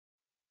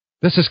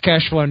This is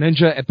Cashflow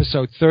Ninja,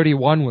 episode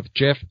 31 with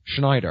Jeff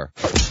Schneider.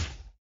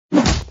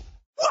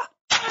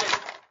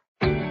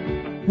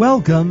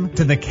 Welcome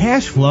to the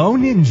Cashflow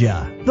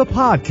Ninja, the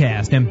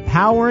podcast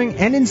empowering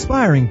and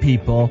inspiring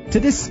people to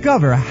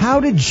discover how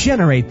to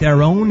generate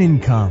their own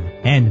income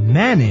and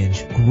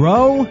manage,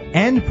 grow,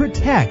 and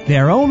protect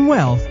their own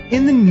wealth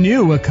in the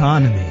new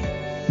economy.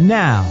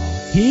 Now,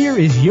 here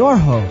is your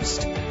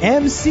host,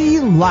 MC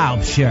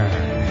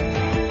Laubscher.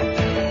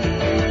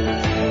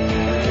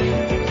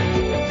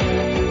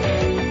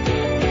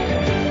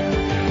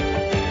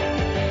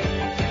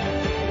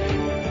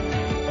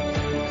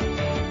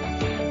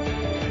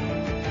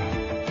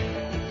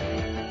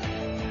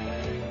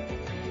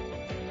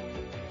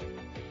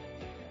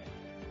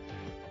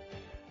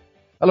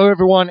 Hello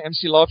everyone,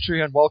 MC Laubscher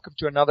here, and welcome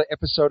to another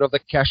episode of the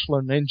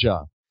Cashflow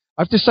Ninja.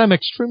 I have to say I'm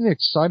extremely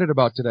excited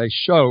about today's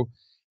show,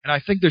 and I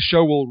think the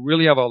show will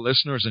really have our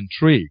listeners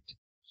intrigued.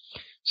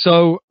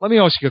 So let me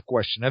ask you a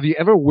question. Have you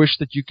ever wished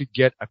that you could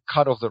get a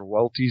cut of the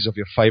royalties of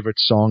your favorite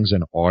songs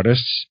and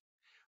artists?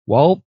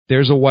 Well,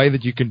 there's a way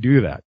that you can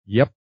do that.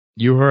 Yep,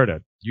 you heard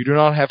it. You do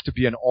not have to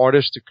be an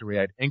artist to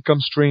create income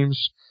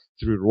streams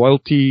through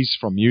royalties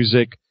from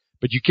music,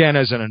 but you can,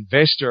 as an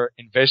investor,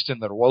 invest in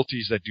the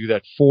royalties that do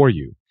that for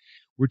you.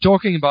 We're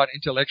talking about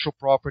intellectual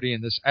property,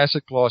 and this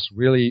asset class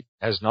really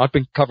has not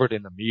been covered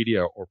in the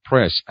media or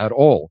press at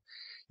all.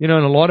 You know,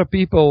 and a lot of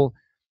people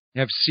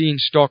have seen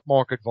stock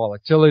market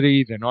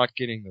volatility. They're not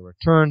getting the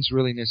returns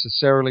really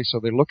necessarily, so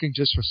they're looking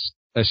just for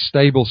a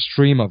stable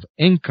stream of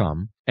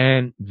income.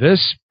 And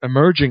this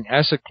emerging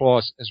asset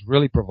class is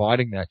really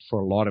providing that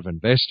for a lot of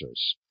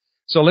investors.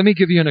 So let me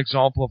give you an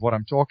example of what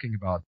I'm talking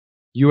about.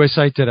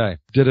 USA Today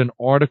did an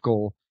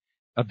article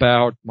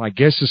about my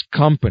guess's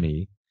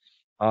company.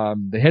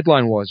 The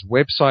headline was,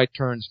 "Website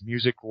Turns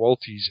Music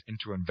Royalties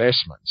into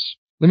Investments."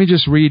 Let me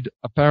just read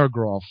a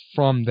paragraph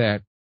from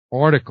that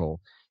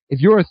article.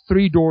 If you're a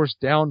Three Doors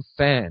Down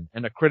fan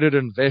and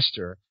accredited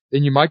investor,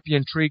 then you might be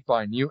intrigued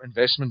by a new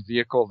investment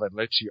vehicle that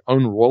lets you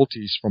own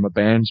royalties from a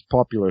band's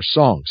popular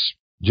songs.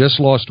 Just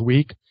last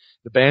week,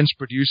 the band's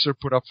producer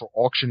put up for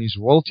auction his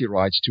royalty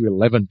rights to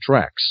 11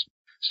 tracks.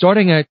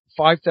 Starting at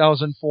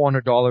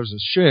 $5,400 a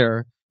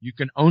share, you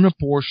can own a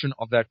portion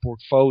of that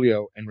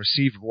portfolio and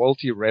receive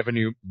royalty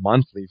revenue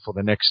monthly for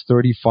the next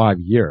 35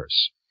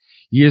 years.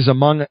 He is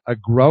among a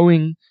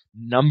growing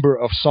number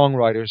of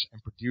songwriters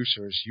and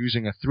producers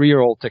using a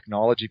 3-year-old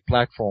technology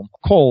platform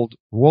called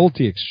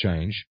Royalty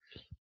Exchange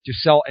to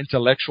sell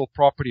intellectual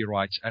property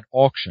rights at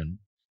auction,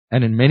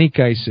 and in many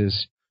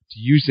cases, to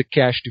use the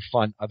cash to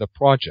fund other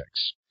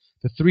projects.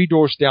 The Three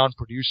Doors Down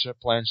producer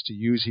plans to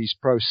use his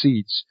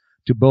proceeds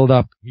to build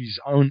up his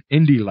own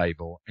indie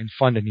label and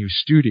fund a new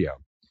studio.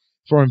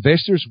 For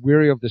investors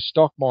weary of the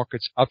stock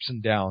market's ups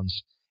and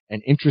downs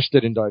and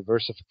interested in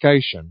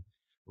diversification,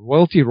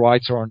 royalty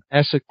rights are an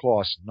asset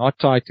class not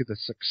tied to the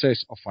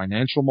success of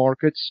financial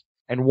markets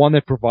and one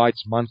that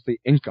provides monthly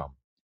income.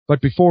 But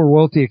before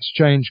Royalty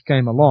Exchange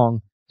came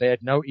along, they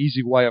had no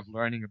easy way of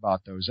learning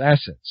about those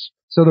assets.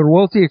 So the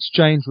Royalty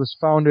Exchange was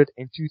founded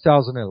in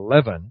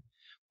 2011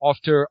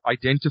 after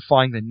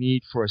identifying the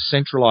need for a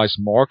centralized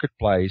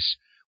marketplace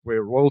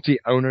where royalty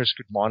owners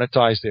could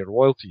monetize their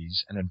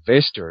royalties and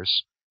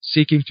investors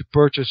seeking to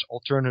purchase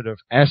alternative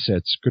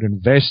assets could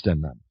invest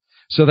in them.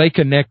 So they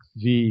connect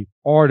the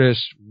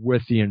artists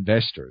with the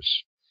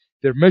investors.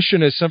 Their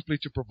mission is simply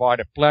to provide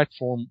a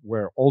platform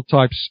where all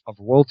types of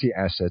royalty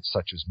assets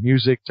such as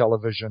music,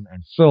 television,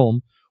 and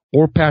film,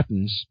 or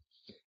patents,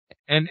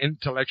 and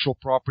intellectual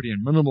property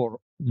and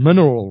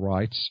mineral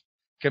rights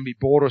can be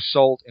bought or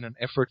sold in an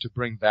effort to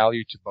bring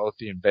value to both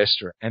the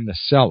investor and the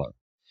seller.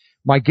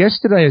 My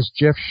guest today is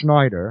Jeff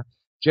Schneider.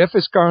 Jeff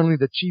is currently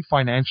the Chief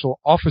Financial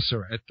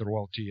Officer at the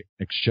Royalty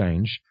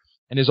Exchange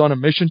and is on a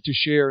mission to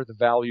share the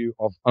value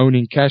of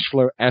owning cash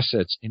flow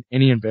assets in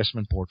any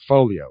investment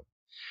portfolio.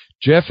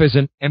 Jeff is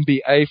an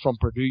MBA from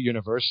Purdue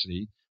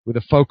University with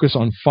a focus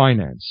on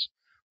finance.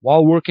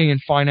 While working in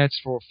finance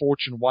for a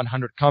Fortune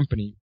 100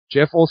 company,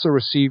 Jeff also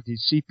received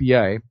his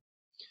CPA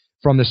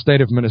from the state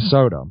of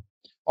Minnesota.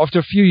 After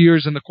a few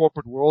years in the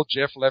corporate world,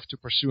 Jeff left to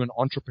pursue an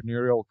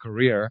entrepreneurial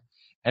career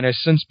and has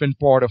since been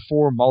part of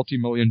 4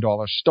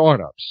 multi-million-dollar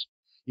startups.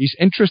 His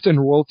interest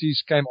in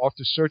royalties came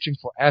after searching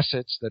for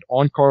assets that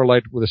aren't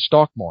correlated with the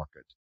stock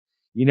market.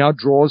 He now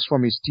draws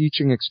from his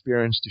teaching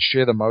experience to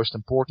share the most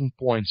important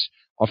points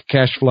of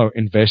cash flow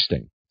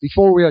investing.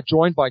 Before we are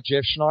joined by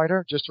Jeff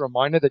Schneider, just a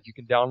reminder that you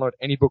can download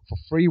any book for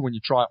free when you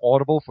try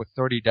Audible for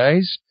 30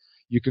 days.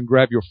 You can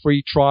grab your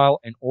free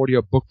trial and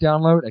audio book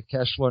download at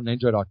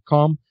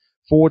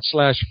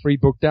cashflowninja.com/free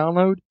book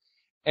download.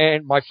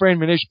 And my friend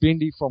Manish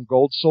Bindi from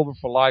Gold Silver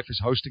for Life is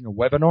hosting a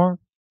webinar,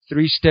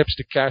 3 Steps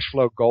to Cash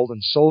Flow Gold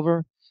and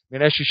Silver.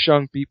 Manish is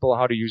showing people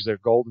how to use their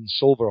gold and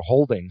silver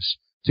holdings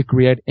to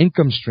create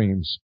income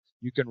streams.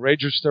 You can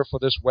register for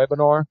this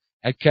webinar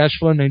at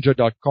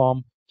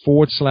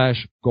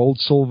cashflowninja.com/gold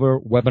silver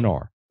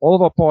webinar. All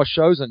of our past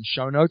shows and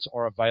show notes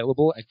are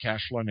available at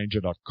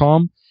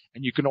cashflowninja.com,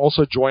 and you can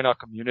also join our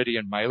community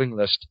and mailing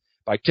list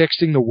by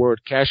texting the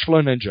word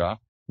Cashflow Ninja,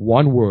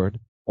 one word,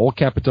 all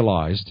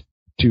capitalized,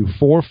 to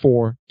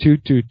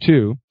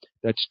 44222.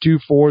 That's 2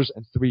 4s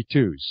and 3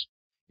 2s.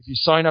 If you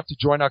sign up to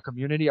join our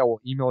community, I will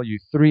email you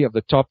 3 of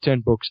the top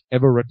 10 books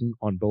ever written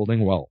on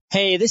building wealth.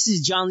 Hey, this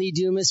is John Lee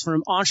Dumas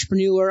from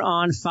Entrepreneur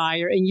on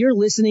Fire, and you're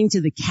listening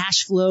to the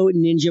Cashflow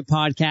Ninja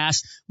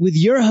podcast with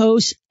your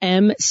host,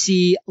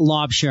 MC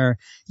Laubscher.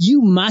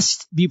 You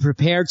must be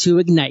prepared to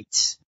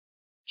ignite.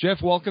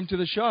 Jeff, welcome to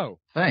the show.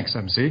 Thanks,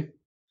 MC.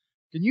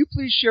 Can you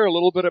please share a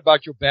little bit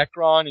about your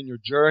background and your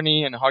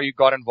journey and how you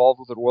got involved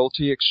with the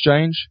Royalty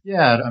Exchange?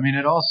 Yeah, I mean,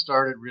 it all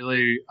started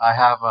really, I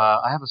have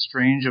a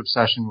strange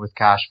obsession with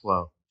cash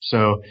flow.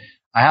 So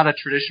I had a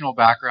traditional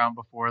background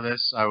before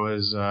this. I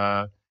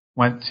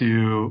went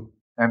to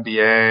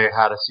MBA,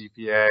 had a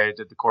CPA,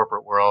 did the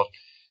corporate world,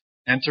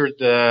 entered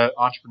the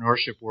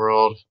entrepreneurship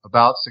world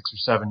about 6 or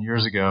 7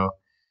 years ago.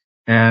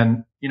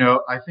 And,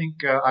 I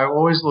think I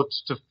always looked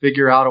to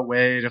figure out a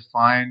way to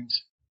find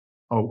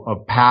a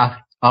path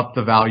up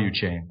the value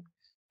chain.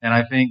 And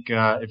I think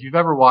if you've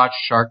ever watched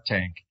Shark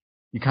Tank,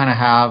 you kind of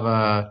have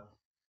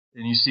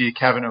and you see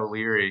Kevin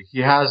O'Leary.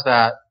 He has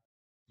that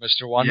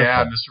Mr. Wonderful.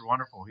 Yeah, Mr.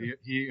 Wonderful.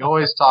 He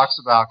always talks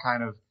about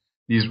kind of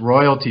these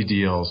royalty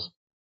deals.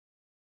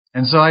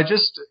 And so I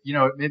just,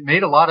 it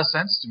made a lot of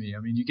sense to me. I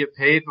mean, you get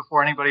paid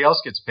before anybody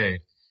else gets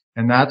paid.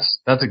 And that's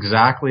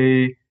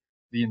exactly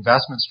the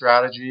investment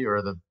strategy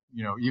or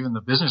even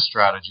the business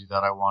strategy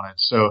that I wanted.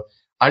 So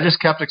I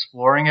just kept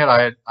exploring it.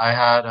 I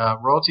had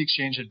Royalty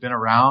Exchange had been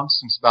around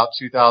since about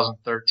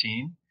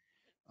 2013.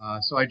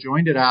 So I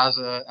joined it as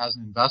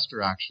an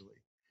investor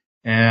actually.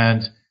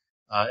 And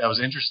I was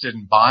interested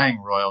in buying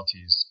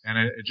royalties, and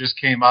it just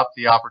came up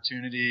the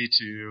opportunity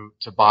to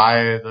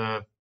buy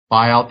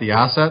out the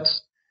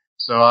assets.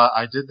 So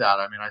I did that.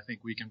 I mean, I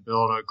think we can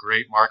build a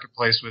great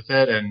marketplace with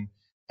it,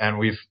 and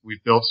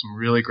we've built some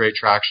really great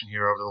traction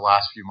here over the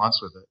last few months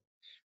with it.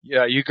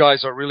 Yeah, you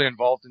guys are really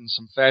involved in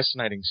some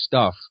fascinating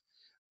stuff.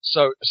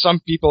 So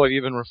some people have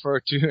even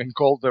referred to and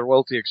called the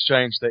Royalty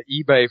Exchange the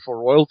eBay for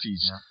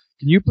royalties. Yeah.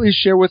 Can you please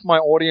share with my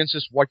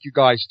audiences what you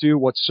guys do,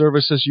 what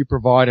services you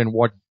provide, and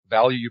what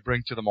value you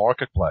bring to the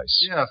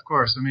marketplace? Yeah, of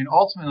course. I mean,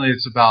 ultimately,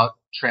 it's about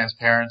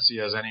transparency,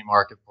 as any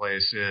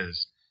marketplace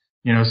is.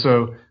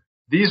 So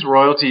these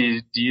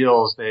royalty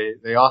deals,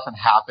 they often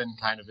happen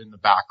kind of in the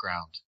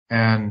background,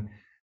 and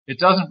it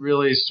doesn't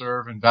really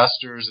serve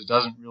investors. It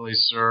doesn't really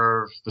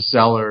serve the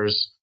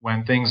sellers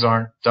when things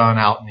aren't done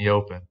out in the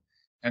open.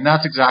 And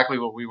that's exactly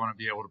what we want to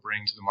be able to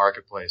bring to the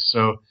marketplace.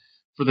 So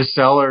for the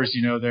sellers,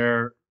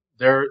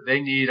 they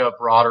need a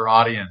broader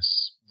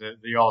audience.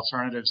 The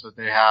alternatives that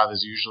they have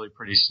is usually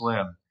pretty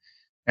slim.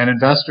 And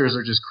investors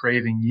are just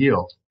craving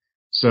yield.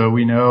 So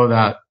we know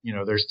that,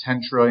 there's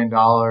 $10 trillion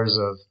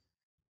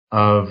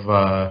of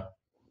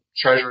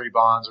treasury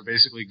bonds, or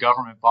basically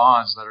government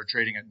bonds, that are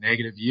trading at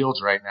negative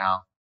yields right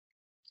now.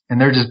 And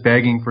they're just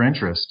begging for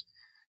interest.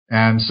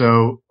 And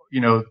so,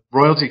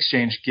 Royalty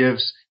Exchange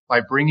gives,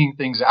 by bringing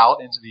things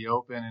out into the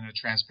open in a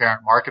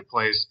transparent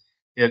marketplace,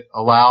 it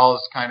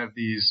allows kind of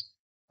these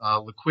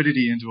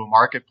liquidity into a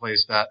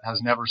marketplace that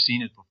has never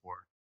seen it before.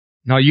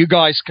 Now, you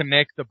guys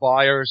connect the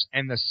buyers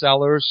and the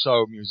sellers,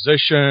 so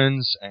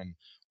musicians and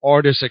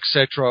artists,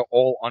 etc.,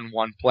 all on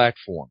one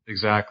platform.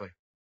 Exactly.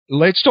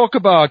 Let's talk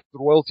about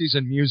royalties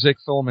in music,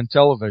 film, and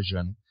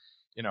television.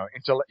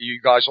 You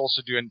guys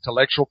also do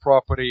intellectual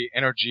property,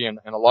 energy, and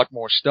a lot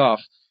more stuff.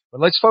 But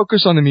let's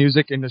focus on the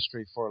music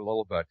industry for a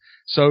little bit.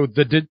 So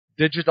the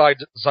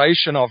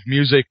digitization of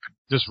music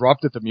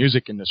disrupted the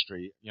music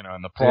industry,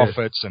 and the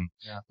profits and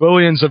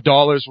billions of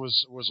dollars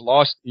was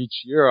lost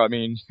each year. I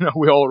mean,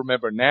 we all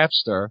remember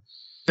Napster.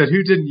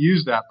 Who didn't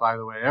use that, by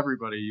the way?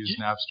 Everybody used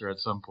Napster at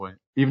some point,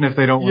 even if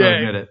they don't want to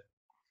admit it.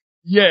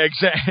 Yeah,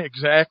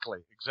 exactly.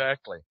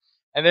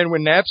 And then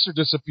when Napster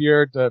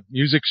disappeared, the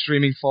music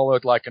streaming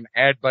followed like an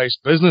ad-based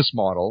business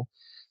model.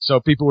 So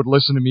people would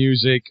listen to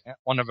music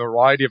on a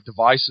variety of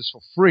devices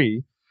for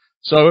free.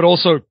 So it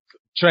also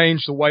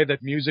changed the way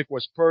that music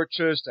was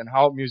purchased and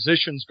how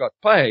musicians got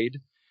paid.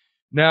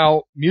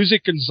 Now,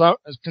 music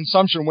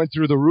consumption went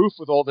through the roof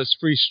with all this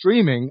free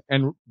streaming,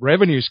 and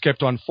revenues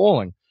kept on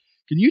falling.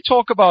 Can you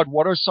talk about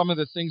what are some of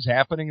the things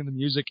happening in the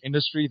music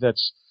industry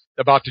that's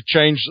about to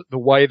change the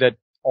way that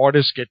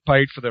artists get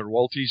paid for their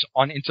royalties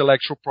on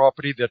intellectual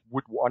property that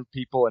would want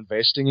people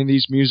investing in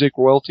these music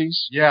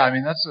royalties? Yeah, I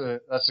mean, that's a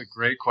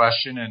great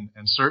question. And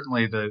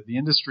certainly the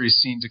industry's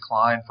seen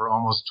decline for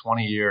almost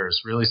 20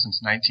 years, really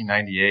since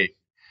 1998.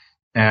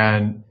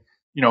 And,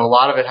 a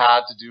lot of it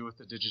had to do with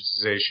the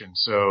digitization.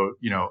 So,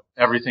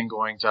 everything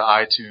going to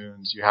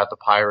iTunes, you had the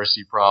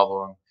piracy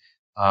problem.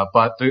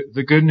 But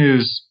the good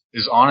news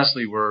is,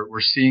 honestly,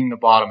 we're seeing the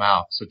bottom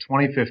out. So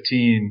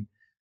 2015,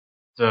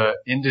 the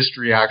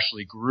industry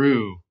actually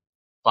grew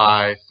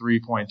by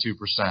 3.2%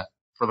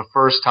 for the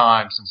first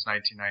time since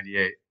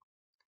 1998.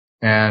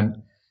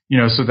 And,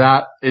 so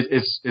that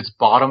it's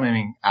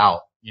bottoming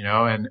out,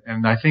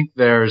 and I think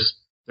there's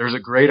a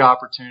great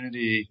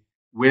opportunity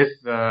with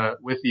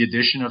the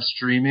addition of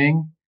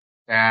streaming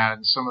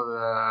and some of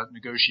the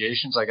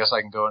negotiations. I guess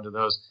I can go into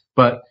those,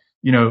 but,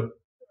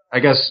 I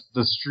guess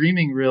the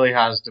streaming really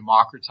has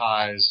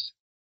democratized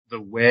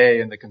the way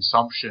and the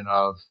consumption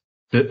of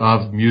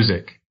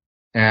music.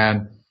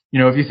 And,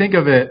 if you think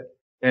of it,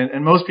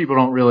 and most people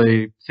don't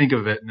really think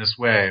of it in this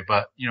way,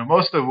 but,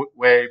 most of the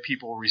way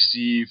people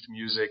received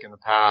music in the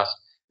past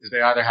is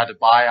they either had to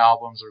buy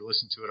albums or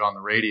listen to it on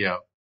the radio.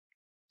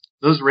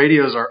 Those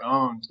radio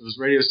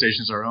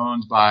stations are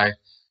owned by,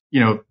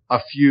 a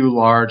few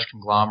large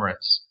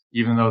conglomerates,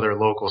 even though they're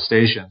local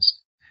stations.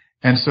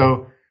 And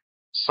so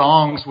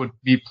songs would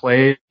be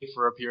played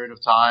for a period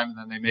of time, and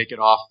then they make it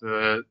off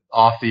the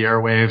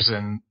airwaves,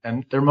 and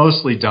they're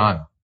mostly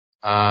done.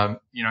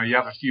 You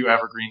have a few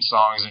evergreen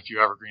songs and a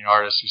few evergreen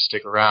artists who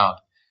stick around.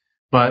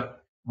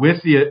 But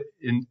with the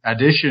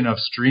addition of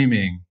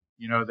streaming,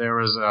 there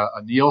was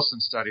a Nielsen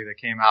study that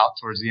came out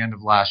towards the end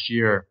of last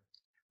year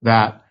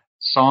that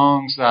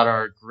songs that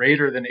are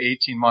greater than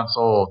 18 months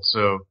old,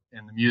 so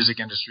in the music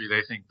industry,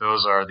 they think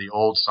those are the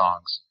old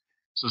songs.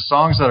 So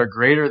songs that are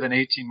greater than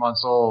 18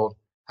 months old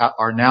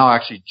are now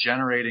actually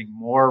generating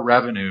more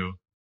revenue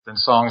than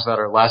songs that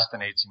are less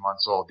than 18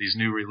 months old, these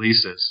new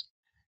releases.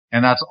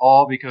 And that's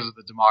all because of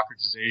the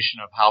democratization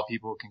of how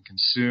people can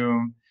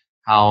consume,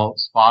 how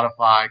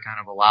Spotify kind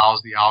of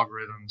allows the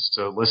algorithms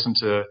to listen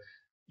to,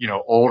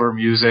 older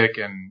music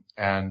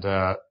and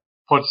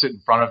puts it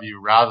in front of you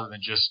rather than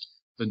just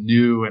the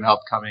new and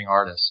upcoming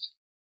artist.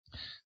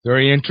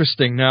 Very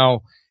interesting.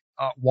 Now,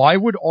 why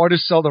would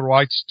artists sell the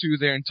rights to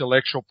their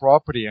intellectual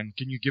property? And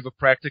can you give a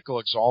practical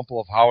example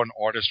of how an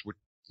artist would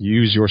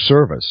use your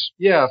service?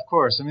 Yeah, of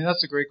course. I mean,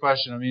 that's a great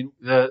question. I mean,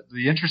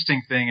 the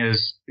interesting thing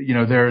is, you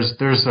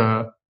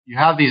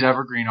have these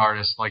evergreen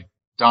artists like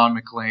Don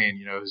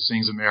McLean, who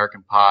sings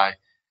American Pie.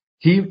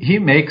 He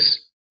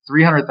makes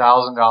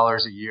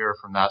 $300,000 a year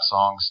from that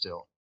song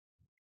still.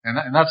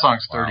 And that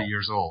song's 30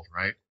 years old,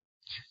 right?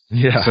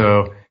 Yeah.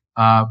 So,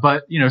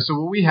 so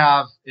what we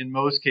have in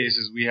most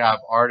cases, we have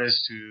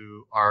artists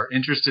who are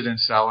interested in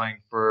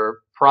selling for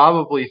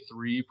probably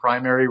three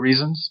primary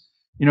reasons.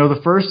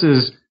 The first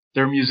is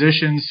they're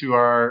musicians who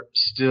are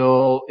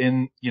still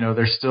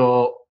they're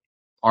still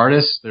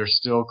artists. They're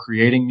still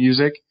creating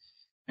music.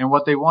 And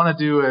what they want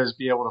to do is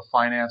be able to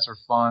finance or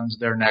fund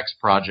their next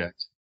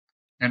project.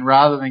 And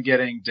rather than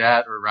getting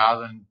debt or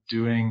rather than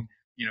doing,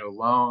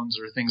 loans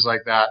or things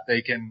like that,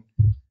 they can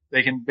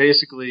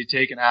basically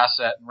take an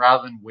asset and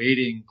rather than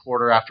waiting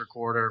quarter after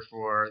quarter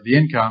for the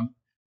income,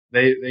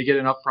 they get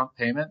an upfront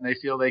payment and they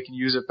feel they can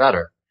use it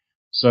better.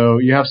 So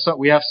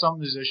we have some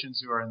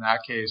musicians who are in that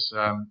case.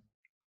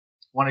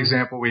 One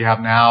example we have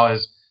now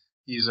is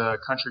he's a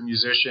country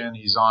musician.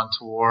 He's on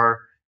tour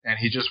and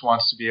he just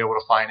wants to be able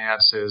to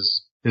finance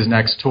his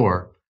next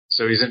tour.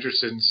 So he's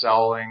interested in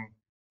selling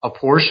a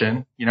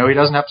portion. He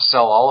doesn't have to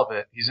sell all of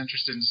it. He's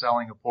interested in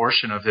selling a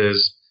portion of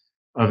his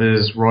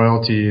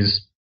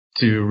royalties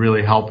to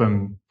really help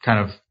him kind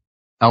of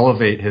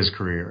elevate his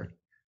career.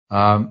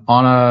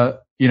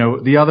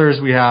 The others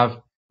we have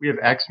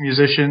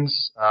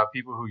ex-musicians,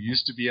 people who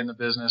used to be in the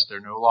business. They're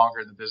no longer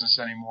in the business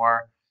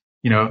anymore.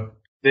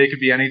 They could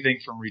be anything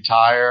from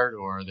retired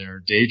or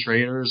they're day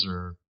traders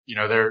or,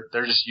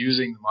 they're just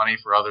using the money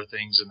for other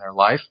things in their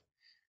life.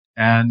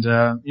 And,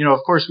 of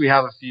course we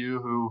have a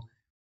few who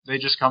they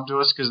just come to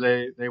us because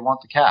they want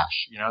the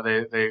cash.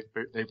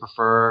 They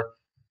prefer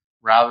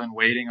rather than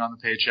waiting on the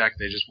paycheck,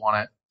 they just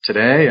want it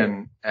today.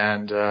 And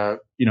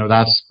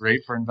that's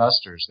great for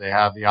investors. They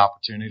have the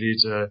opportunity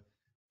to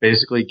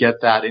basically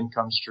get that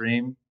income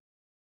stream,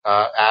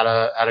 at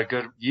a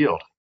good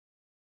yield.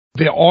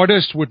 The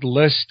artist would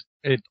list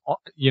it,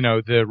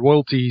 the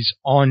royalties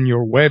on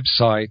your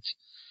website.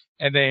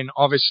 And then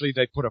obviously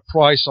they put a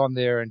price on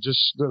there, and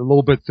just a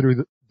little bit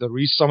through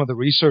some of the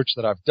research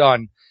that I've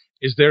done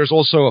is there's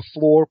also a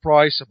floor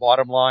price, a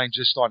bottom line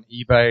just on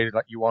eBay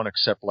that you won't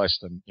accept less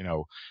than,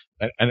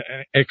 an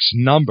X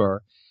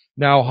number.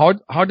 Now,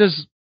 how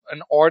does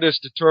an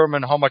artist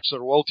determine how much the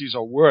royalties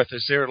are worth?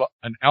 Is there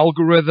an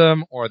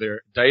algorithm or are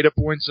there data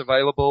points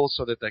available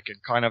so that they can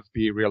kind of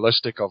be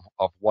realistic of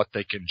what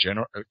they can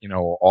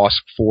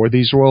ask for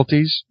these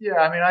royalties? Yeah,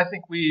 I mean, I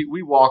think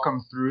we walk them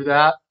through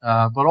that,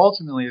 but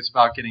ultimately it's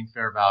about getting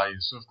fair value.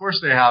 So of course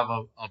they have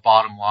a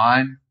bottom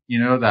line,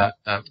 that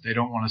they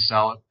don't want to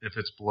sell it if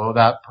it's below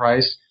that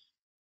price.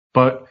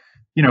 But,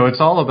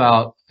 it's all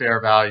about fair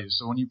value.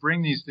 So when you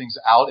bring these things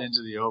out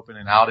into the open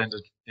and out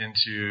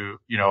into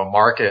a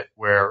market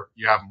where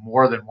you have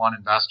more than one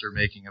investor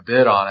making a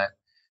bid on it,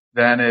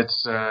 then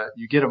it's,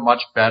 you get a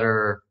much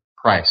better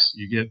price.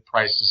 You get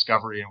price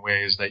discovery in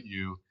ways that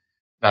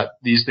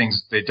these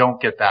things, they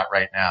don't get that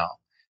right now.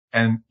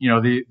 And,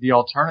 the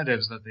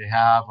alternatives that they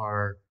have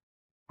are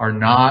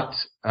not,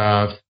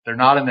 they're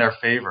not in their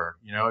favor.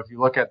 If you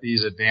look at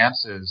these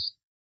advances,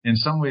 in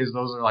some ways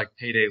those are like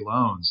payday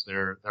loans.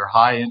 They're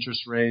high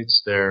interest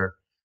rates. They're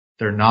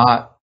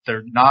not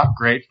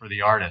great for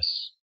the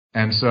artists.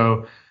 And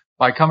so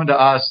by coming to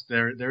us,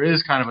 there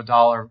is kind of a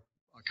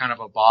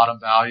bottom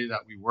value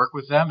that we work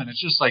with them. And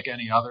it's just like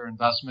any other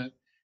investment.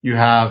 You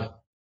have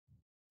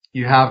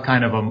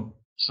kind of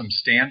some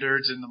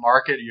standards in the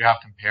market. You have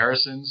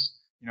comparisons,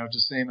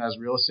 just same as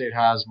real estate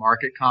has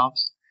market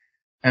comps.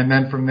 And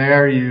then from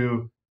there,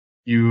 you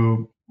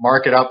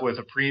mark it up with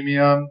a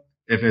premium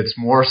if it's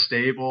more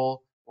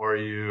stable, or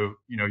you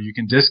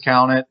can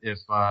discount it if,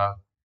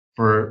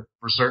 for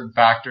certain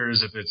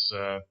factors, if it's,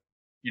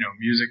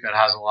 music that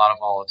has a lot of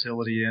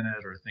volatility in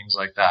it or things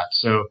like that.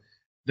 So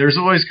there's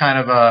always kind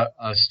of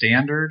a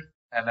standard,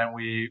 and then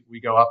we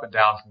go up and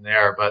down from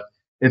there. But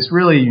it's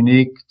really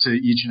unique to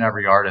each and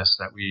every artist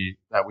that we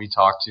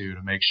talk to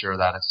make sure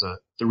that it's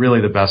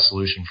really the best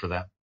solution for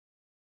them.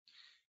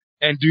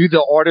 And do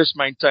the artists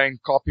maintain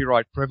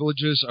copyright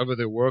privileges over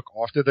their work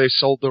after they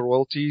sold the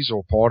royalties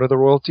or part of the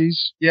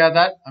royalties? Yeah,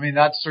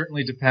 that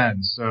certainly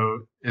depends.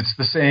 So it's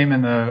the same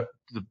in the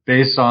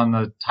based on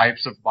the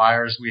types of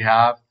buyers we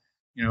have.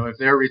 If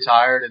they're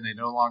retired and they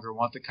no longer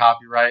want the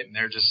copyright and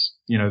they're just,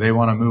 they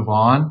want to move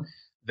on,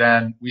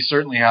 then we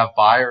certainly have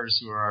buyers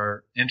who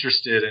are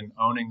interested in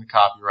owning the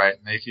copyright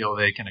and they feel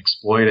they can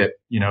exploit it,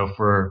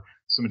 for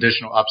some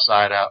additional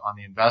upside out on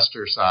the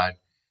investor side.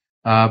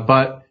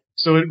 But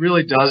so it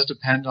really does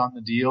depend on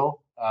the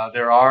deal.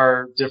 There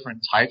are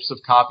different types of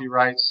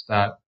copyrights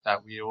that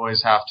we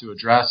always have to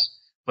address,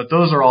 but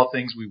those are all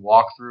things we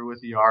walk through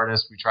with the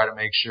artist. We try to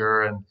make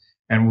sure,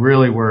 and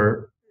really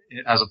we're,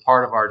 as a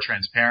part of our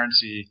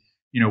transparency,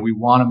 we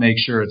want to make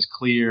sure it's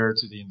clear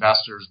to the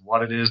investors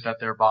what it is that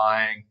they're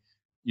buying,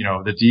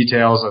 the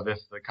details of if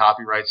the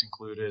copyright's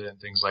included and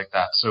things like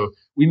that. So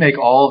we make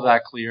all of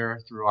that clear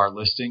through our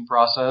listing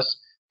process,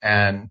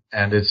 and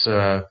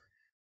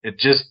it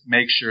just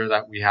makes sure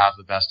that we have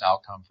the best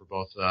outcome for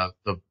both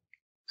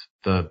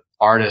the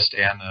artist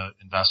and the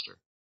investor.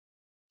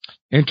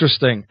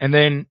 Interesting. And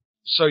then,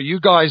 so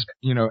you guys,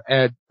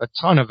 add a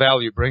ton of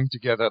value, bring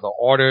together the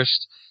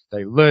artist,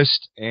 they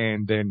list,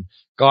 and then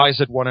guys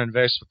that want to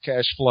invest for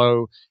cash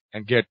flow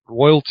and get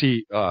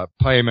royalty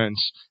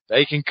payments,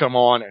 they can come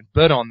on and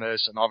bid on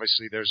this, and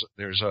obviously there's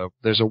a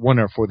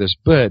winner for this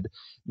bid.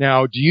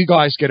 Now, do you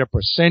guys get a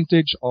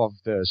percentage of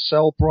the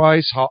sell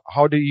price?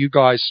 How do you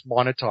guys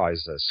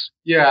monetize this?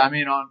 Yeah, I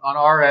mean, on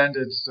our end,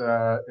 it's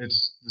the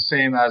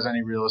same as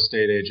any real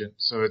estate agent.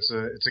 So it's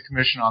a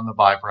commission on the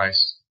buy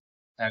price,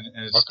 and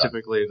it's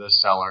typically the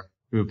seller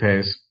who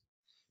pays.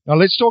 Now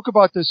let's talk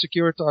about the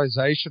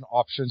securitization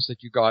options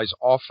that you guys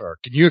offer.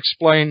 Can you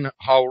explain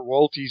how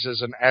Royalties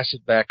as an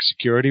asset-backed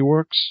security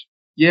works?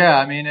 Yeah,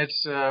 I mean,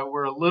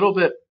 we're a little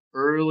bit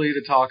early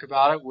to talk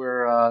about it.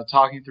 We're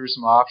talking through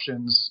some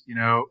options,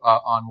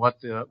 on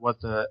what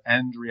the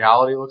end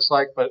reality looks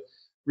like. But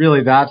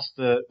really, that's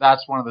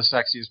one of the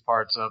sexiest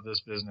parts of this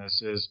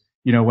business is,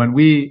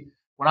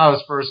 when I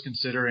was first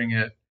considering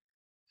it,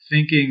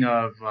 thinking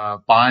of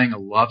buying a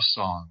love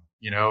song,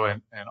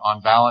 and on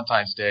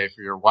Valentine's Day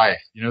for your wife,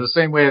 the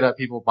same way that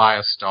people buy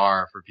a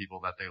star for people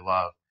that they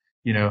love,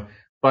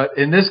 but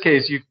in this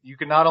case, you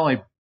can not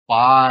only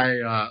buy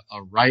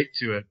a right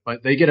to it,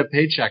 but they get a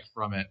paycheck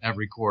from it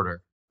every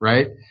quarter,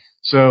 right?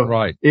 So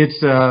right. It's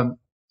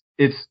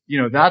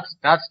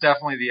that's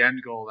definitely the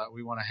end goal, that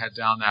we want to head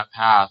down that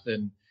path.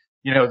 And,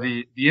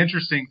 the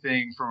interesting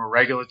thing from a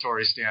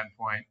regulatory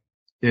standpoint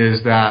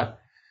is that,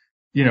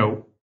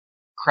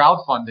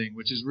 crowdfunding,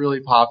 which is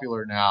really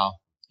popular now,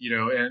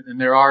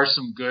 and there are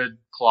some good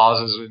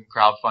clauses in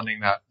crowdfunding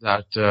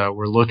that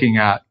we're looking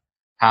at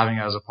having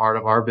as a part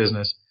of our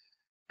business.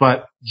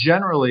 But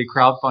generally,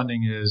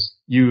 crowdfunding is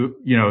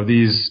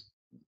these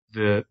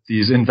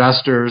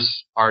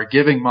investors are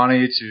giving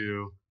money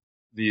to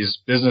these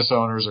business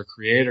owners or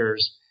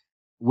creators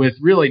with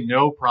really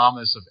no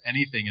promise of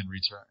anything in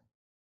return.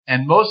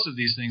 And most of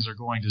these things are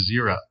going to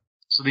zero.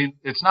 So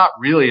it's not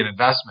really an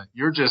investment.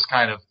 You're just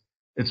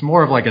it's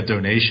more of like a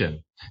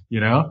donation,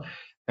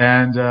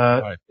 And,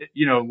 right.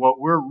 What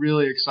we're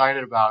really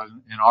excited about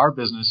in our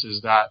business is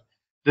that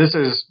this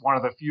is one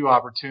of the few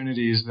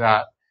opportunities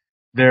that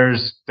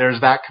there's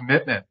that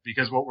commitment,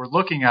 because what we're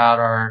looking at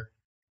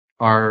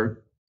are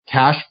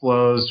cash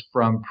flows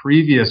from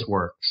previous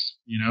works,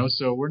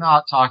 so we're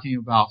not talking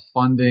about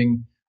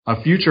funding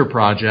a future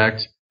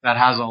project that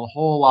has a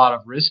whole lot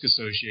of risk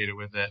associated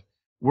with it.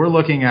 We're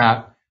looking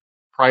at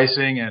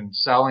pricing and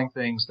selling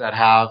things that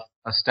have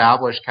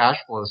established cash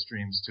flow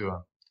streams to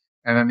them.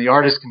 And then the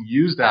artist can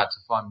use that to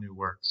fund new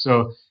work.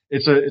 So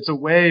it's a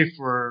way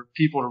for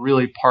people to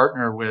really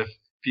partner with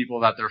people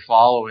that they're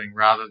following,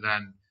 rather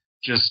than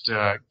just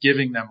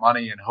giving them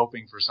money and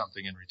hoping for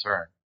something in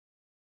return.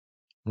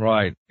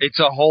 Right. It's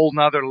a whole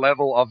nother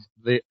level of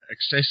the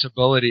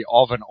accessibility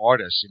of an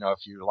artist.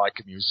 If you like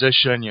a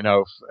musician,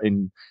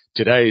 in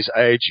today's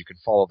age, you can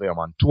follow them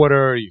on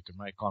Twitter, you can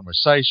make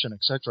conversation,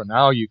 etc.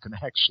 Now you can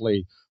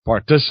actually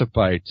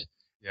participate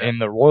in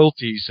the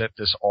royalties that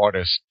this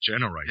artist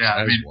generates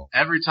well.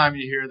 Every time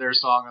you hear their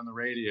song on the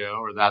radio,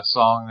 or that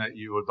song that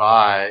you would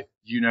buy,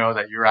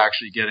 that you're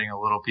actually getting a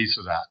little piece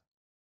of that.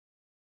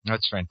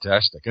 That's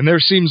fantastic. And there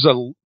seems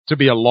to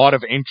be a lot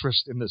of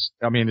interest in this.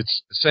 I mean,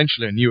 it's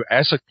essentially a new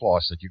asset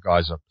class that you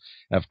guys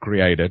have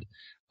created.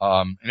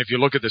 And if you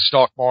look at the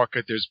stock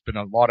market, there's been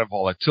a lot of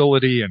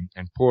volatility and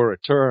poor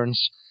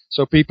returns.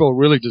 So people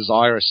really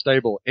desire a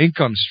stable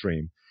income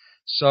stream.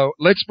 So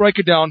let's break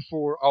it down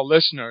for our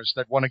listeners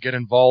that want to get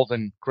involved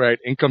and create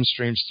income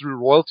streams through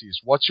royalties.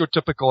 What's your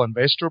typical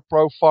investor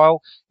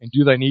profile, and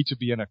do they need to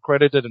be an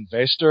accredited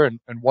investor, and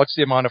what's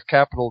the amount of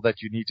capital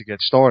that you need to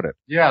get started?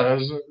 Yeah,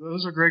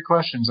 those are great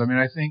questions. I mean,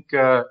 I think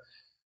the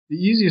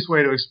easiest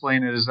way to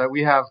explain it is that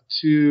we have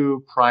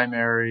two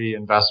primary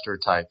investor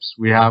types.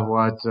 We have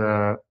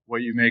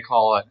what you may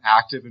call an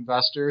active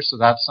investor. So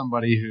that's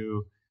somebody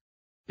who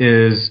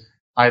is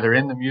either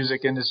in the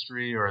music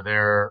industry or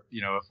they're,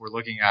 if we're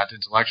looking at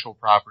intellectual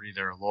property,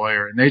 they're a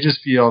lawyer, and they just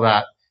feel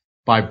that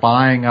by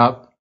buying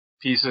up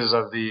pieces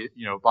of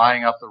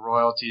buying up the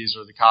royalties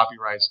or the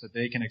copyrights, that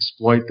they can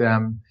exploit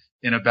them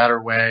in a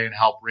better way and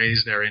help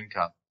raise their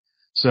income.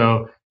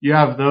 So you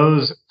have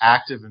those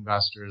active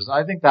investors.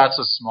 I think that's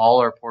a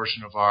smaller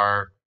portion of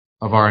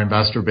our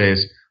investor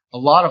base. A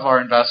lot of our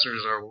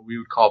investors are what we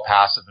would call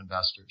passive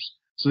investors.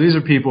 So these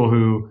are people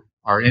who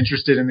are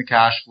interested in the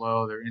cash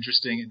flow. They're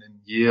interested in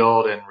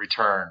yield and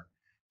return,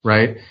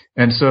 right?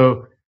 And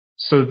so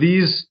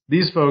these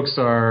folks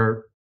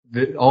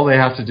all they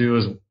have to do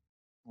is,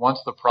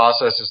 once the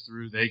process is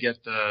through, they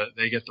get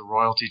the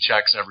royalty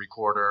checks every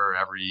quarter or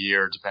every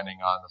year, depending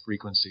on the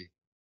frequency.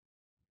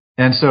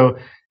 And so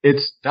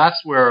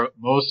that's where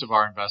most of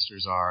our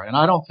investors are. And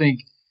I don't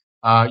think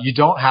you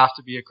don't have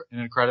to be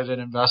an accredited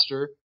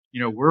investor.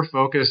 We're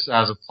focused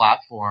as a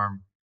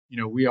platform.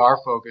 We are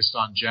focused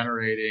on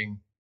generating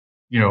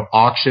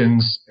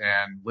auctions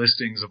and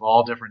listings of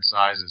all different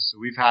sizes. So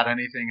we've had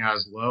anything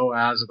as low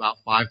as about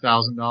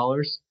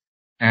 $5,000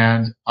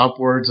 and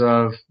upwards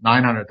of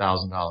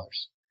 $900,000.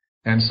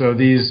 And so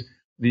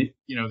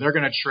they're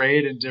going to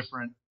trade in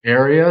different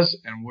areas,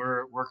 and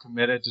we're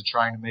committed to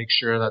trying to make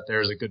sure that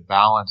there's a good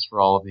balance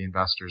for all of the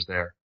investors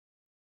there.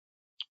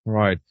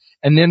 Right.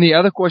 And then the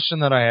other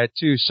question that I had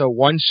too. So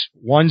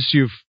once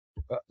you've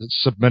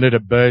submitted a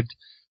bid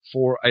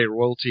for a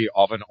royalty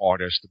of an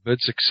artist, the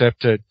bid's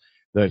accepted,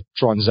 the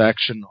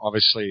transaction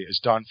obviously is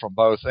done from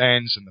both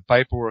ends, and the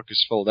paperwork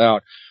is filled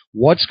out.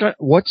 What's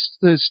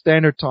the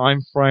standard time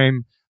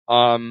frame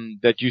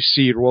that you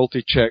see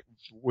royalty check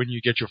when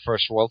you get your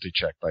first royalty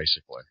check,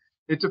 basically?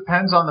 It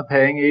depends on the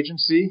paying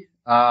agency.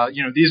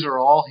 These are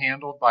all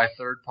handled by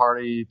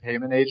third-party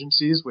payment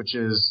agencies, which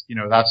is,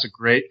 that's a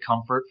great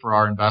comfort for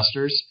our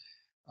investors.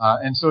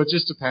 And so it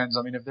just depends.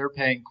 I mean, if they're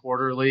paying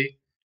quarterly,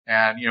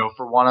 and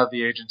for one of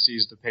the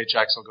agencies, the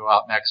paychecks will go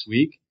out next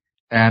week.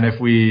 And if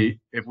we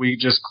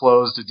just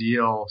closed a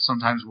deal,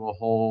 sometimes we'll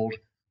hold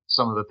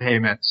some of the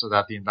payment so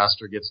that the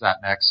investor gets that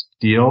next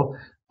deal.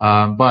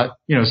 But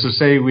so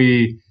say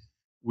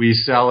we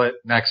sell it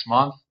next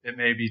month, it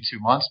may be 2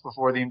 months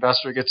before the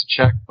investor gets a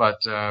check, but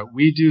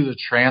we do the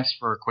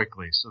transfer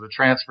quickly. So the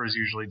transfer is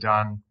usually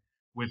done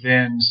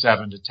within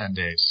 7 to 10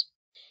 days.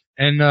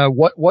 And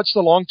what's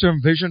the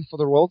long-term vision for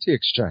the royalty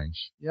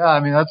exchange? Yeah,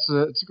 I mean, it's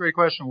a great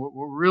question.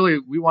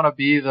 We want to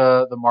be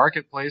the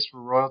marketplace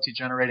for royalty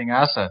generating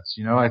assets.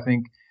 I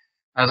think,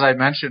 as I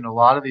mentioned, a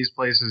lot of these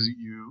places,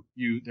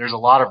 there's a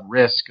lot of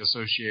risk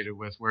associated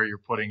with where you're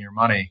putting your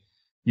money.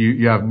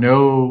 You have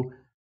no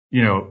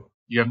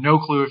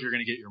clue if you're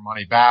going to get your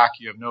money back.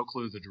 You have no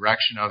clue the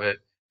direction of it.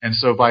 And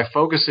so by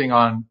focusing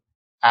on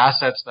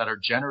assets that are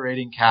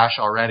generating cash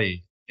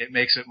already, it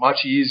makes it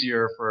much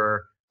easier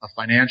for a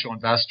financial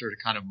investor to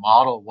kind of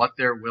model what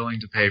they're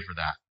willing to pay for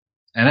that.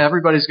 And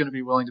everybody's going to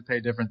be willing to pay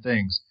different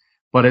things,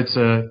 but it's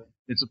a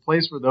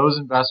place for those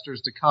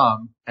investors to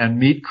come and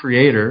meet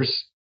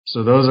creators.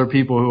 So those are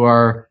people who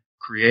are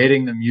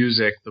creating the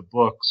music, the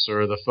books,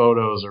 or the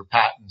photos or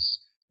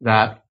patents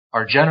that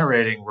are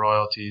generating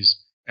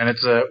royalties. And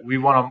we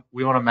want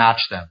to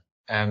match them.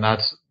 And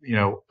that's, I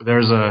don't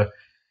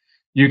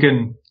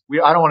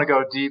want to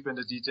go deep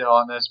into detail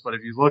on this, but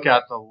if you look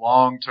at the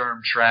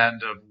long-term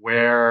trend of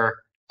where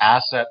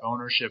asset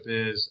ownership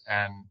is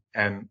and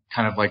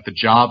kind of like the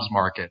jobs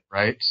market,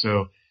 right?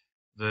 So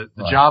the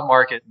job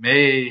market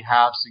may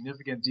have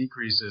significant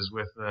decreases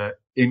with the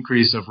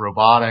increase of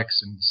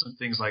robotics and some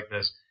things like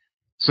this.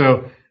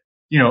 So,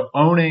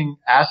 owning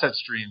asset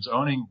streams,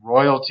 owning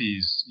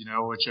royalties,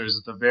 which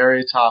is at the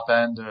very top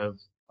end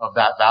of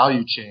that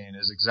value chain,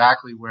 is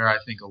exactly where I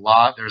think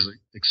there's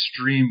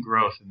extreme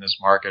growth in this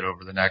market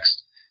over the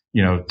next,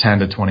 10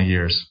 to 20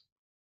 years.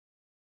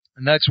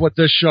 And that's what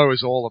this show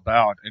is all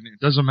about. And it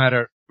doesn't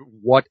matter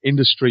what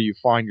industry you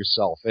find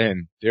yourself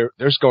in,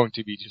 there's going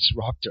to be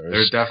disruptors.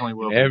 There definitely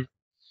will be.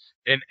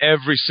 In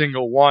every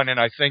single one. And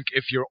I think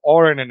if you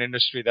are in an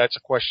industry, that's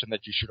a question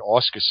that you should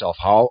ask yourself.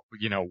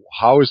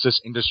 How is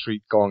this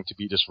industry going to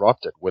be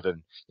disrupted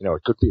within,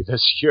 it could be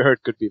this year,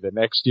 it could be the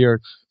next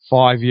year,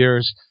 5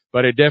 years,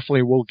 but it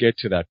definitely will get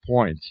to that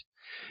point.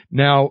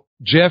 Now,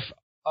 Jeff,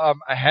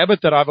 a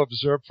habit that I've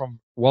observed from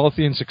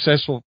wealthy and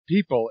successful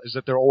people is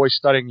that they're always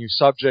studying new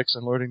subjects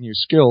and learning new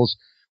skills.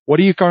 What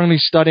are you currently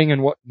studying,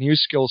 and what new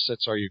skill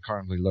sets are you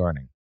currently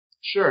learning?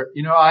 Sure.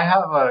 I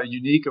have a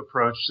unique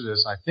approach to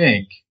this, I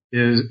think,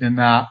 is in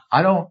that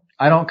I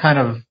don't kind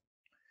of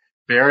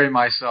bury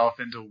myself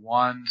into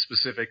one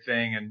specific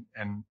thing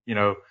and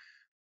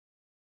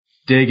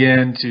dig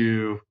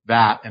into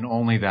that and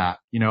only that.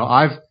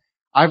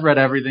 I've read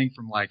everything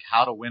from like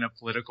how to win a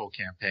political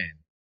campaign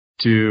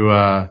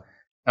to,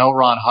 L.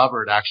 Ron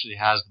Hubbard actually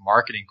has the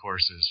marketing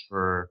courses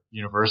for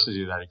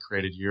university that he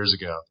created years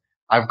ago.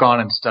 I've gone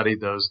and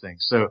studied those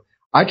things. So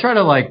I try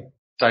to like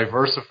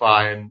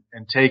diversify and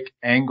take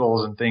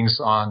angles and things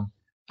on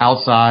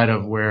outside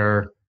of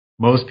where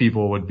most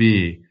people would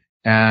be.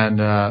 And,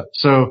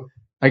 so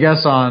I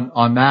guess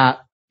on that,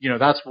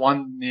 that's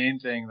one main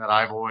thing that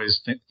I've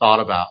always thought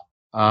about.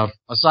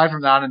 Aside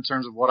from that, in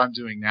terms of what I'm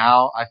doing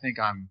now, I think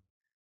I'm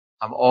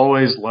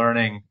always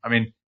learning. I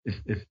mean,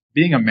 if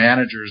being a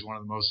manager is one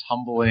of the most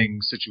humbling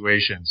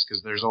situations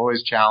because there's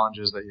always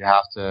challenges that you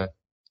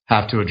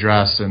have to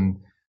address.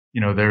 And,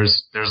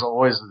 there's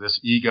always this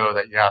ego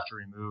that you have to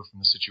remove from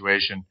the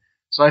situation.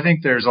 So I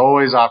think there's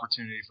always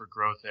opportunity for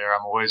growth there.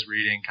 I'm always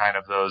reading kind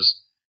of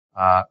those,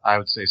 I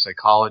would say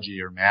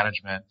psychology or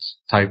management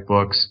type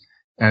books.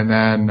 And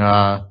then,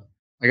 I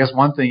guess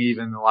one thing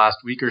even in the last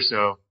week or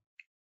so,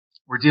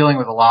 we're dealing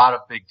with a lot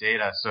of big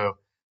data. So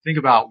think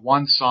about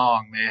one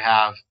song may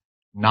have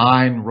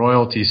 9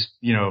 royalties,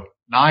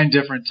 9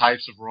 different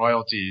types of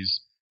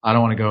royalties. I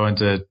don't want to go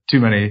into too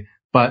many,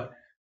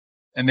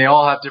 and they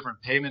all have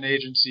different payment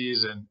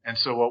agencies. And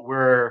so what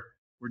we're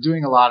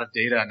doing a lot of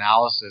data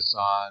analysis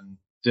on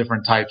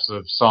different types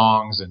of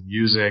songs and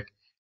music.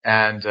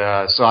 And,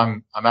 so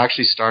I'm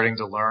actually starting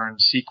to learn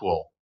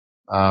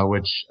SQL,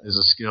 which is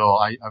a skill.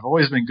 I've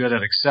always been good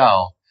at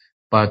Excel,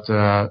 but,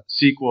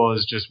 SQL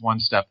is just one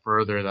step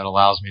further that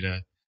allows me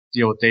to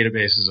deal with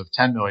databases of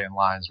 10 million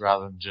lines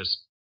rather than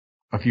just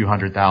a few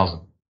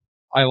 100,000.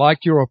 I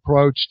like your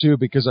approach too,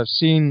 because I've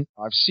seen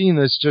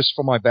this just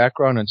from my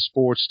background in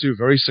sports too.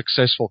 Very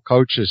successful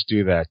coaches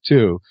do that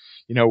too.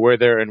 Where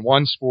they're in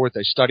one sport,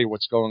 they study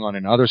what's going on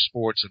in other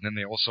sports, and then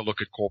they also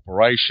look at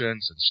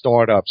corporations and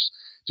startups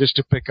just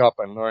to pick up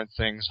and learn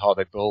things, how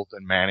they build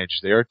and manage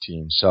their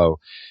team. So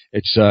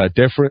it's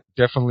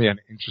definitely an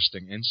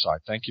interesting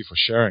insight. Thank you for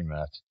sharing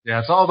that. Yeah,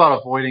 it's all about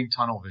avoiding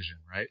tunnel vision,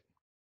 right?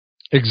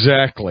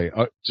 Exactly.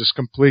 Just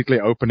completely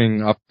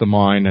opening up the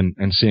mind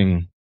and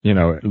seeing,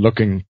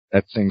 looking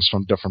at things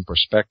from different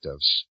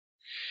perspectives.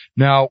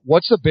 Now,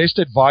 what's the best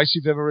advice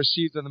you've ever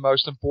received and the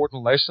most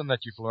important lesson that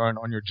you've learned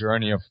on your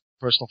journey of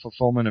personal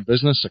fulfillment and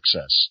business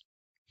success?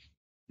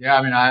 Yeah,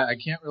 I mean, I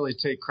can't really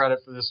take credit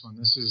for this one.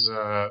 This is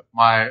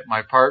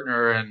my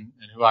partner and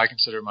who I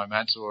consider my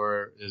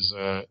mentor is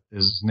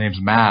his name's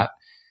Matt,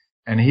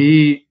 and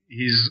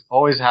he's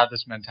always had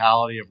this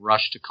mentality of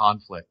rush to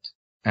conflict,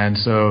 and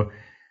so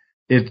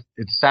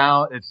it's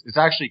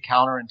actually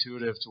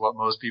counterintuitive to what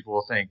most people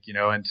will think.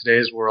 In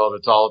today's world,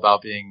 it's all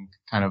about being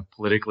kind of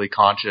politically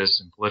conscious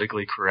and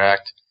politically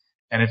correct.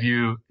 And if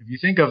you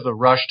think of the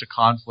rush to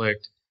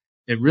conflict,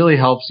 it really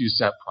helps you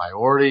set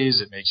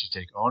priorities. It makes you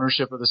take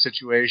ownership of the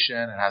situation.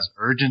 It has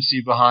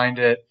urgency behind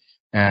it.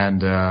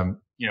 And,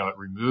 it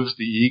removes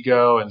the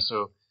ego. And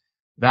so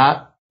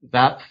that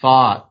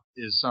thought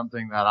is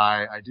something that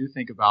I do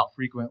think about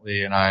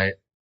frequently. And I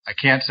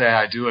can't say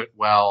I do it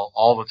well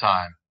all the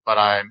time, but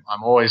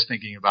I'm always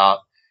thinking about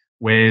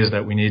ways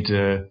that we need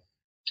to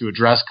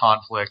address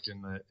conflict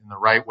in the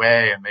right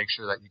way and make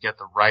sure that you get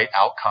the right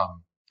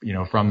outcome,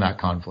 from that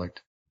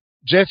conflict.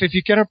 Jeff, if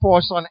you cannot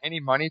pass on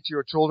any money to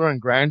your children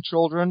and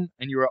grandchildren,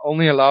 and you are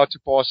only allowed to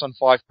pass on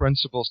 5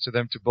 principles to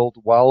them to build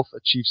wealth,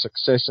 achieve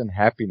success, and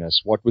happiness,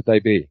 what would they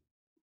be?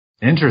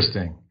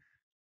 Interesting.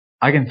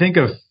 I can think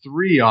of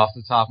 3 off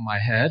the top of my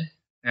head.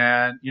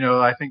 And,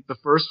 I think the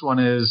first one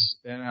is,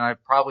 and I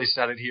probably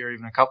said it here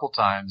even a couple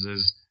times,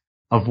 is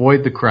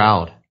avoid the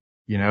crowd,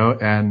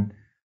 and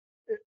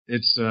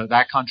it's,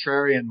 that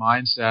contrarian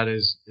mindset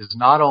is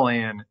not only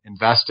in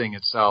investing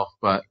itself,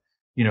 but,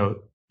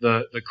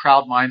 the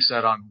crowd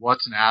mindset on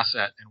what's an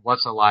asset and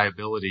what's a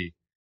liability.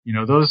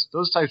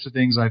 Those types of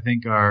things I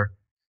think are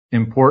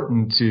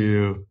important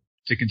to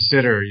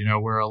consider,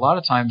 where a lot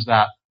of times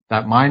that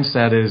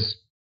mindset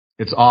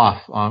it's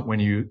off when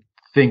you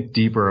think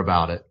deeper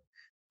about it.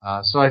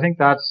 So I think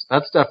that's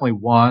definitely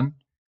one.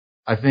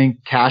 I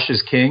think cash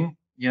is king,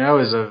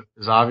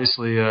 is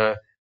obviously a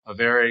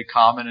very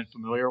common and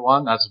familiar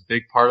one. That's a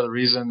big part of the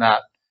reason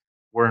that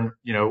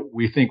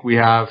we think we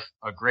have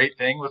a great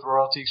thing with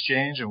Royalty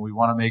Exchange, and we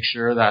want to make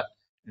sure that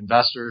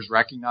investors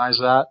recognize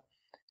that.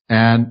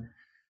 And,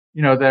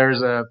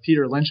 there's a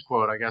Peter Lynch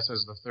quote, I guess,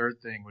 as the third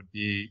thing would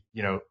be,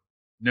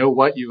 know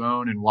what you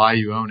own and why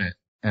you own it.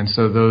 And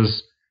so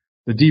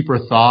the deeper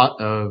thought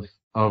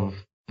of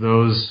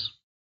those,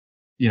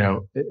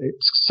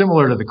 it's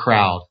similar to the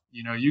crowd.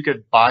 You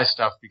could buy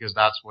stuff because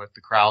that's what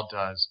the crowd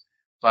does.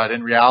 But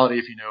in reality,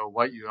 if you know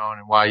what you own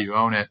and why you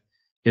own it,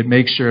 it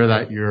makes sure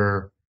that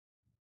you're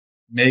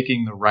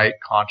making the right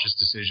conscious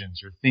decisions.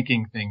 You're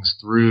thinking things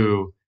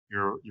through.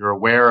 You're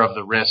aware of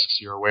the risks.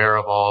 You're aware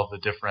of all of the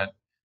different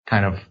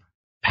kind of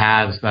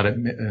paths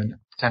and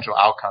potential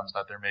outcomes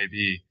that there may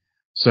be.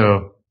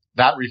 So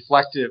that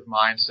reflective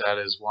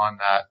mindset is one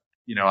that,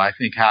 I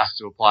think has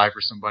to apply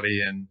for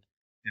somebody in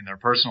their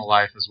personal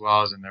life as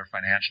well as in their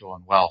financial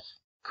and wealth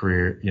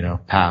career,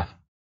 path.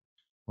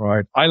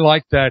 Right. I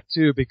like that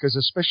too, because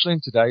especially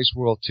in today's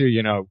world too,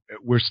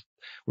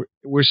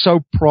 we're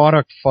so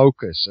product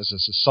focused as a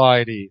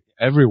society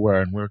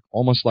everywhere, and we're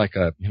almost like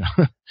a,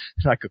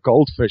 like a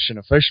goldfish in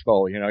a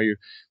fishbowl.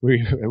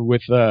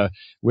 With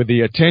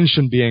the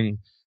attention being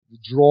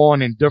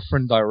drawn in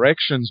different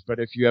directions, but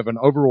if you have an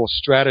overall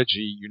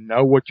strategy, you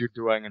know what you're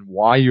doing and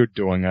why you're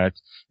doing it,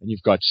 and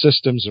you've got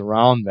systems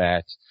around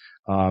that,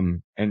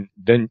 and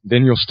then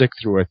you'll stick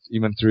through it,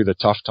 even through the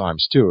tough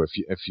times too.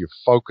 If you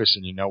focus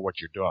and you know what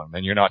you're doing,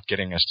 then you're not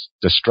getting as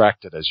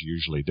distracted as you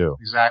usually do.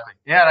 Exactly.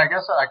 Yeah, and I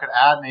guess I could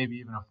add maybe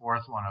even a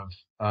fourth one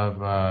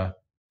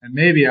and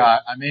maybe I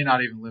may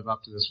not even live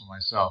up to this one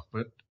myself,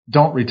 but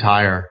don't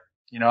retire.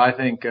 I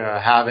think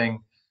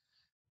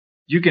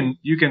you can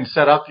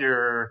set up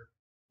your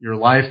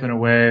life in a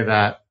way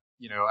that,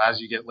 as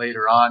you get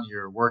later on,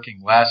 you're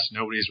working less,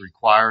 nobody's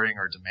requiring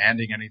or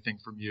demanding anything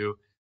from you.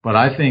 But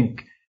I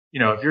think,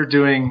 if you're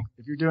doing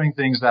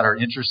things that are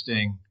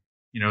interesting,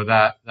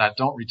 that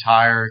don't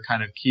retire,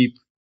 kind of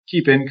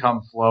keep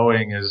income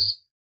flowing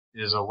is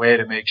a way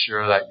to make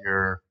sure that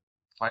your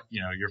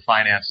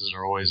finances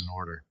are always in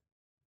order.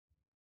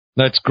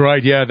 That's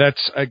great. Yeah,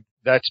 that's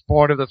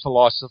part of the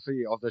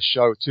philosophy of the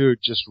show too,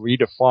 just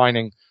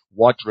redefining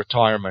what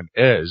retirement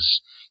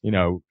is,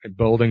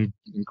 building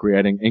and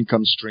creating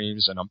income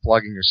streams and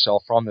unplugging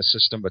yourself from the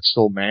system, but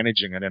still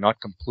managing it and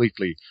not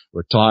completely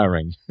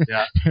retiring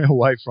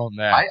away from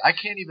that. I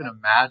can't even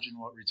imagine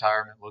what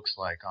retirement looks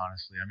like,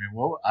 honestly. I mean,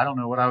 I don't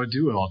know what I would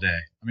do all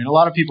day. I mean, a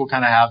lot of people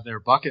kind of have their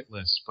bucket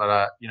list, but,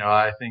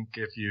 I think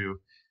if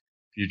you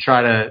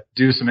try to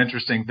do some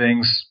interesting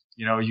things,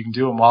 you can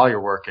do them while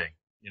you're working.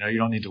 You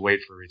don't need to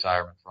wait for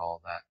retirement for all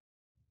of that.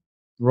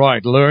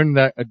 Right. Learn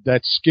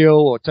that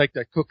skill or take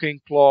that cooking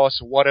class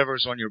or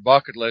whatever's on your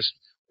bucket list.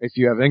 If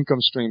you have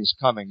income streams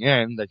coming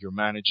in that you're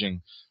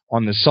managing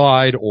on the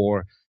side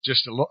or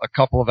just a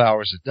couple of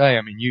hours a day,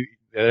 I mean,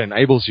 it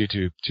enables you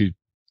to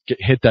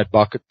hit that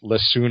bucket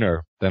list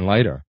sooner than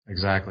later.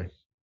 Exactly.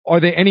 Are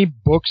there any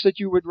books that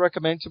you would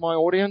recommend to my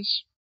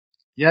audience?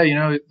 Yeah.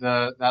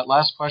 That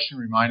last question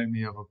reminded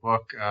me of a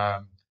book.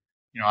 I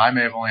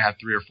may have only had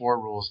 3 or 4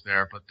 rules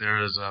there, but there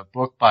is a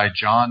book by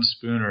John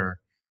Spooner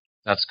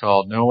that's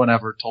called No One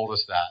Ever Told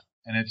Us That.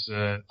 And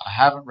I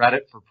haven't read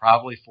it for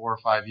probably 4 or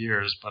 5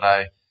 years, but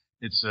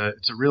it's a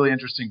really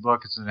interesting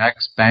book. It's an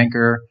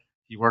ex-banker.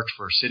 He worked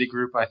for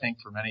Citigroup, I think,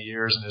 for many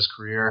years in his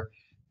career.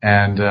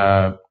 And,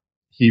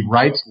 he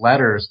writes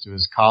letters to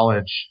his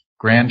college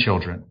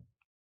grandchildren.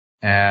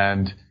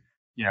 And,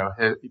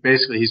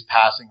 basically he's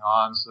passing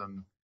on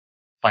some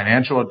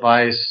financial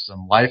advice,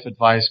 some life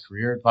advice,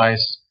 career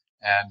advice.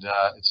 And,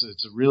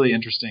 it's a really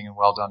interesting and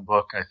well done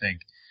book, I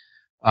think.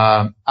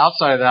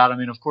 Outside of that, I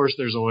mean, of course,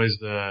 there's always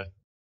the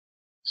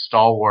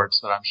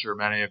stalwarts that I'm sure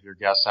many of your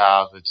guests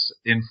have. It's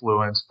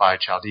Influenced by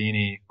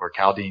Cialdini,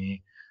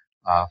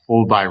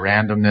 Fooled by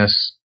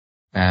Randomness,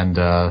 and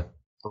The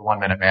 1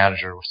 Minute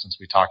Manager, since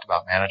we talked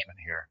about management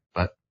here.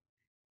 But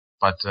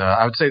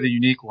I would say the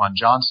unique one,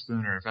 John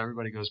Spooner, if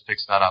everybody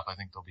picks that up, I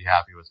think they'll be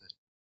happy with it.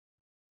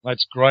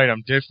 That's great.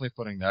 I'm definitely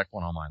putting that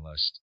one on my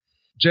list.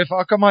 Jeff,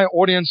 how can my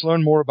audience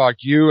learn more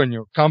about you and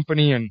your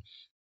company and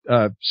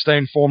stay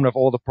informed of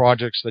all the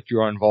projects that you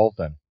are involved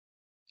in?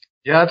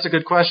 Yeah, that's a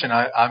good question.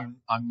 I'm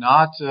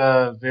not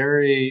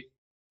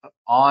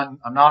I'm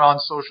not on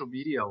social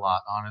media a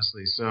lot,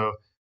 honestly. So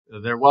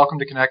they're welcome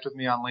to connect with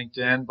me on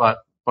LinkedIn, but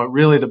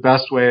really the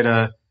best way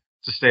to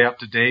stay up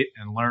to date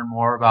and learn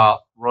more about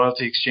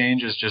Royalty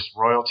Exchange is just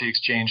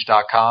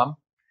royaltyexchange.com.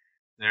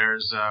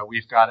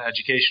 We've got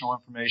educational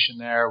information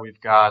there. We've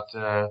got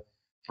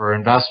for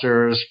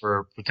investors,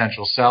 for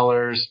potential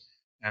sellers,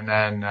 and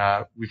then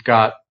we've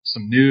got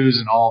some news,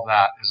 and all of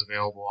that is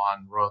available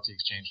on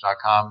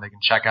royaltyexchange.com. They can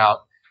check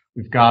out.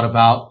 We've got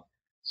about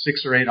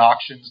 6 or 8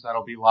 auctions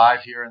that'll be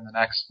live here in the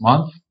next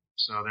month.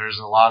 So there's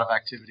a lot of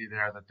activity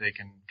there that they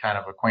can kind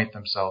of acquaint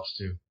themselves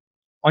to.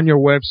 On your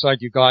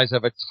website, you guys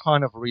have a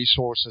ton of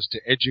resources to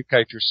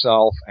educate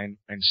yourself and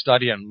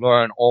study and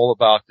learn all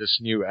about this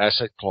new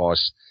asset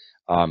class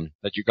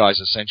that you guys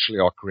essentially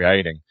are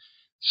creating.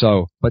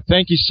 But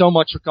thank you so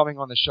much for coming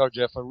on the show,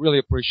 Jeff. I really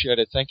appreciate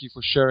it. Thank you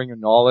for sharing your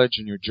knowledge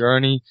and your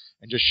journey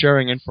and just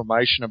sharing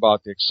information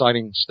about the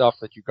exciting stuff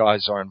that you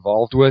guys are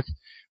involved with.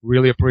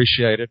 Really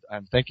appreciate it.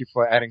 And thank you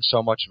for adding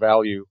so much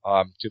value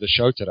to the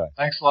show today.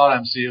 Thanks a lot,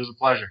 MC. It was a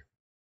pleasure.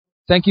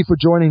 Thank you for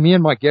joining me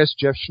and my guest,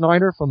 Jeff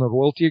Schneider from the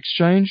Royalty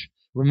Exchange.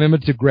 Remember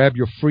to grab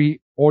your free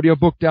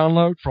audiobook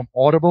download from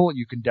Audible.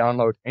 You can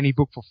download any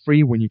book for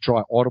free when you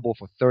try Audible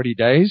for 30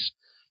 days.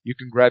 You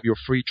can grab your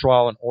free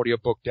trial and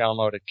audiobook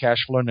download at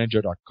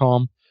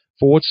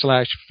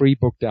cashflowninja.com/free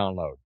book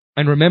download.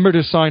 And remember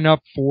to sign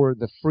up for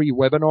the free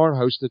webinar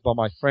hosted by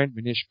my friend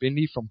Manish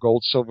Bindi from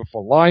Gold Silver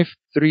for Life,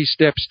 3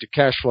 Steps to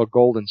Cashflow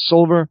Gold and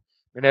Silver.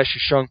 Manish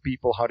is showing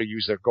people how to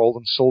use their gold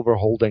and silver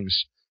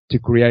holdings to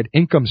create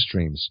income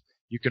streams.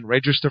 You can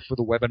register for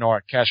the webinar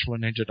at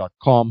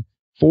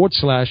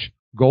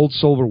cashflowninja.com/gold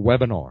silver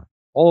webinar.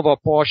 All of our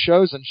past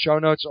shows and show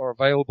notes are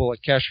available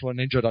at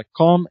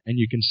cashflowninja.com, and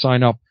you can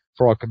sign up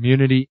for our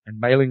community and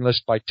mailing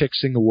list by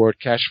texting the word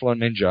Cashflow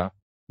Ninja,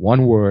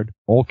 one word,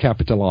 all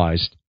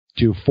capitalized,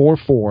 to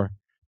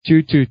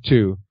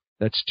 222.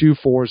 That's 2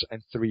 4s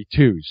and 3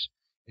 2s.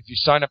 If you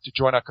sign up to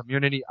join our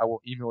community, I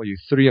will email you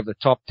 3 of the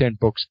top 10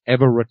 books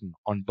ever written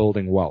on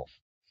building wealth.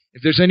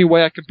 If there's any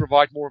way I can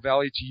provide more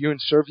value to you and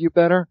serve you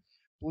better,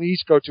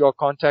 please go to our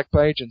contact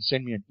page and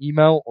send me an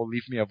email or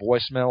leave me a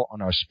voicemail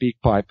on our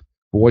SpeakPipe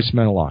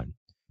voicemail line.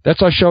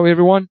 That's our show,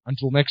 everyone.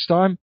 Until next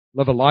time,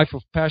 live a life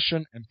of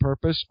passion and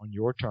purpose on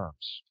your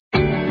terms.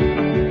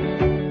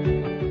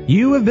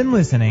 You have been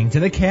listening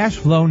to the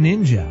Cashflow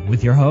Ninja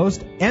with your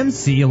host,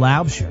 MC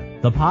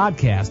Laubscher, the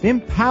podcast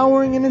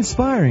empowering and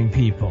inspiring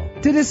people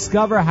to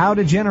discover how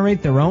to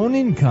generate their own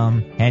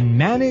income and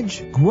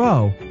manage,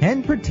 grow,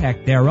 and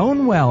protect their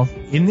own wealth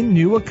in the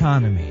new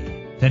economy.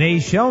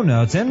 Today's show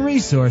notes and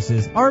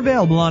resources are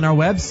available on our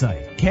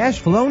website,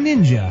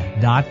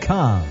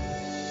 cashflowninja.com.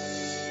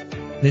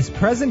 This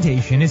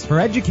presentation is for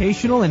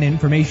educational and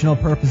informational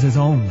purposes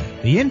only.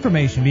 The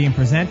information being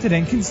presented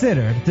and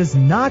considered does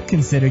not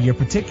consider your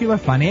particular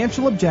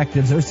financial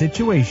objectives or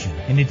situation,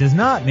 and it does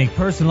not make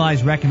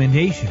personalized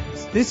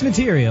recommendations. This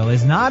material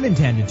is not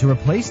intended to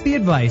replace the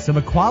advice of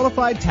a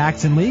qualified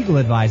tax and legal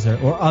advisor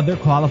or other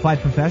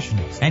qualified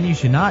professionals, and you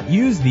should not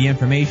use the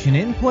information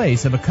in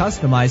place of a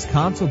customized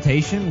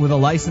consultation with a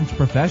licensed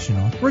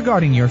professional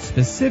regarding your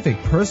specific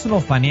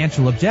personal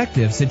financial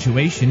objective,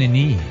 situation, and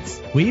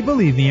needs. We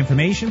believe the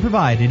information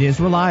provided is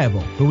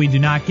reliable, but we do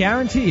not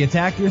guarantee its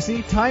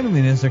accuracy,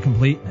 timeliness, or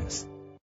completeness.